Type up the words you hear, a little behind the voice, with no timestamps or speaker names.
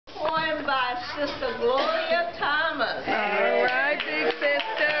by Sister Gloria Thomas. All right, big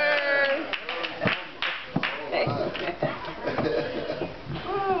sister.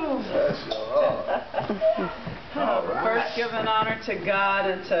 First, giving honor to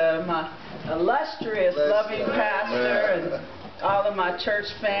God and to my illustrious, loving pastor and all of my church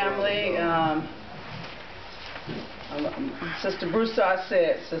family. Sister Broussard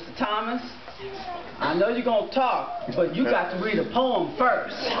said, Sister Thomas, I know you're going to talk, but you got to read a poem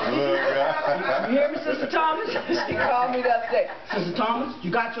first. You hear me, Sister Thomas? She called me the other day. Sister Thomas,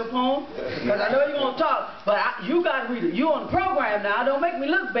 you got your poem? Because I know you're going to talk, but you got to read it. You're on the program now. Don't make me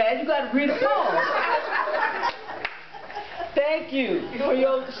look bad. You got to read a poem. Thank you for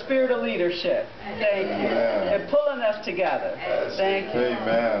your spirit of leadership. Thank you. And pulling us together. Thank you.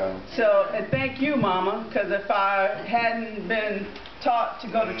 Amen. So, and thank you, Mama, because if I hadn't been taught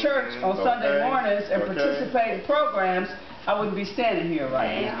to go to church on Sunday mornings and participate in programs, I wouldn't be standing here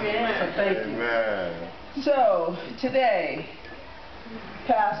right now. So thank you. Amen. So, today,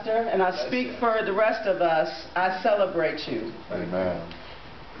 Pastor, and I speak for the rest of us, I celebrate you. Amen.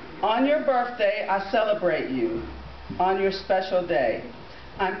 On your birthday, I celebrate you. On your special day,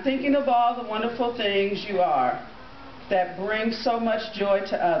 I'm thinking of all the wonderful things you are that bring so much joy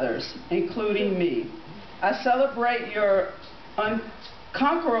to others, including me. I celebrate your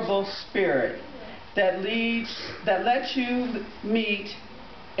unconquerable spirit that lets you meet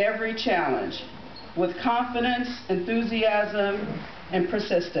every challenge with confidence, enthusiasm, and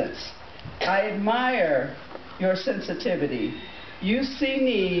persistence. I admire your sensitivity. You see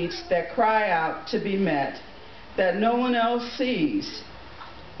needs that cry out to be met, that no one else sees,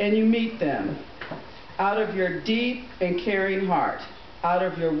 and you meet them out of your deep and caring heart, out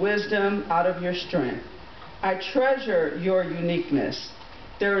of your wisdom, out of your strength. I treasure your uniqueness.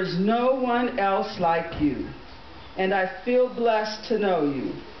 There is no one else like you, and I feel blessed to know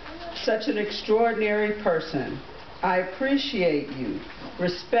you. Such an extraordinary person. I appreciate you,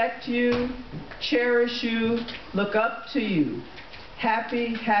 respect you, cherish you, look up to you.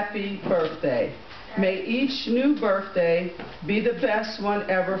 Happy, happy birthday. May each new birthday be the best one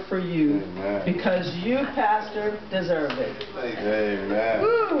ever for you. Amen. Because you, Pastor, deserve it. Amen.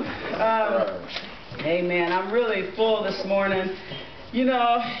 Woo. Amen. I'm really full this morning. You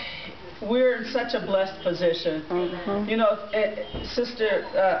know, we're in such a blessed position. You know, Sister,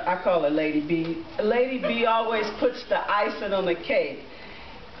 I call her Lady B. Lady B always puts the icing on the cake.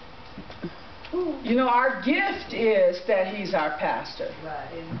 You know, our gift is that he's our pastor.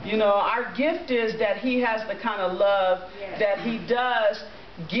 You know, our gift is that he has the kind of love that he does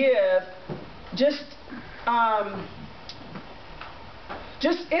give, just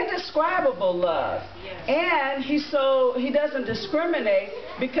indescribable love. And he doesn't discriminate,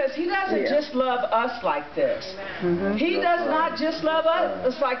 because he doesn't just love us like this. He does not just love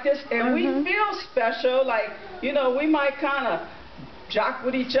us like this, and we feel special, like, you know, we might kind of jock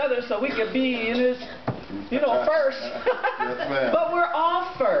with each other so we could be in his, you know, first. Yes, but we're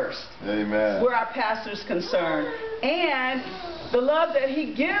all first. Amen. Where our pastor's concerned. And the love that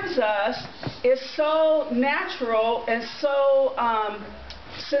he gives us is so natural and so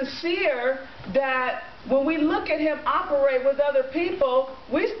sincere that when we look at him operate with other people,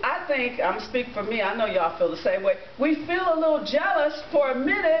 I think, I'm speaking for me, I know y'all feel the same way, we feel a little jealous for a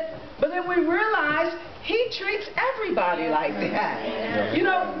minute, but then we realize he treats everybody like that. You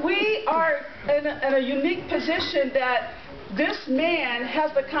know, we are in a unique position that this man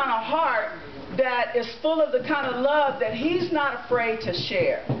has the kind of heart that is full of the kind of love that he's not afraid to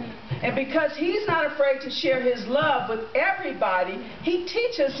share. And because he's not afraid to share his love with everybody, he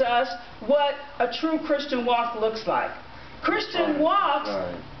teaches us what a true Christian walk looks like. Christian walks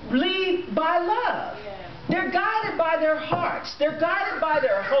lead by love. They're guided by their hearts. They're guided by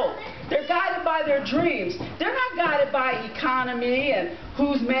their hope. They're guided by their dreams. They're not guided by economy and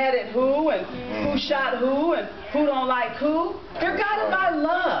who's mad at who and who shot who and who don't like who. They're guided by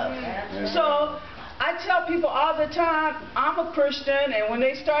love. So I tell people all the time, I'm a Christian, and when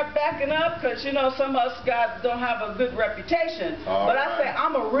they start backing up, because, you know, some of us don't have a good reputation, but I say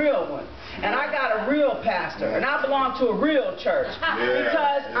I'm a real one, and I got a real pastor, and I belong to a real church,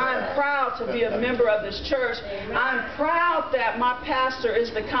 because I'm proud to be a member of this church. I'm proud that my pastor is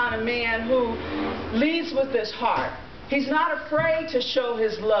the kind of man who leads with his heart. He's not afraid to show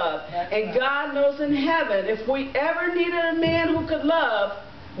his love, and God knows in heaven, if we ever needed a man who could love,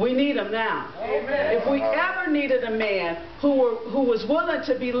 we need him now. Amen. If we ever needed a man who was willing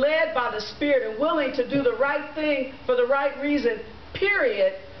to be led by the Spirit and willing to do the right thing for the right reason,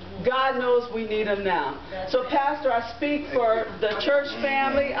 period, God knows we need him now. So, Pastor, I speak for the church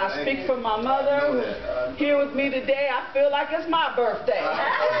family. I speak for my mother who's here with me today. I feel like it's my birthday.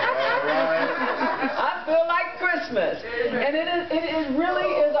 Christmas. And it really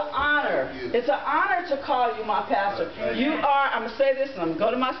is an honor. It's an honor to call you my pastor. You are, I'm going to say this, and I'm going to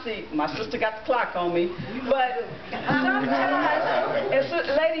go to my seat. My sister got the clock on me. But sometimes,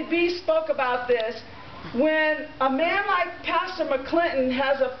 and Lady B spoke about this, when a man like Pastor Mcclinton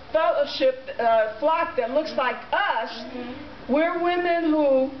has a fellowship flock that looks like us, we're women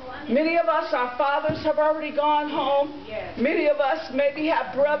who, many of us, our fathers have already gone home. Many of us maybe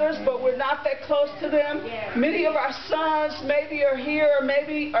have brothers, but we're not that close to them. Many of our sons maybe are here, or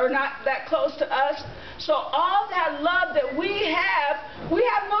maybe are not that close to us. So all that love that we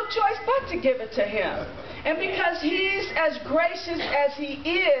have no choice but to give it to him. And because he's as gracious as he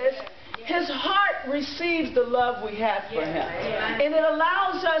is, his heart receives the love we have for him. And it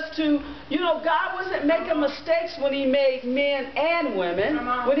allows us to, you know, God wasn't making mistakes when he made men and women.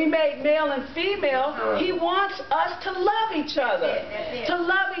 When he made male and female, he wants us to love each other. To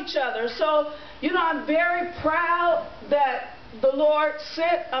love each other. So, you know, I'm very proud that the Lord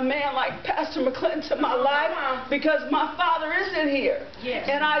sent a man like Pastor Mcclinton to my life, because my father isn't here.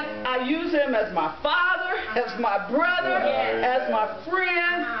 And I use him as my father, as my brother, as my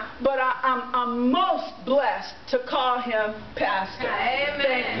friend, but I'm most blessed to call him pastor.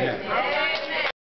 Thank you.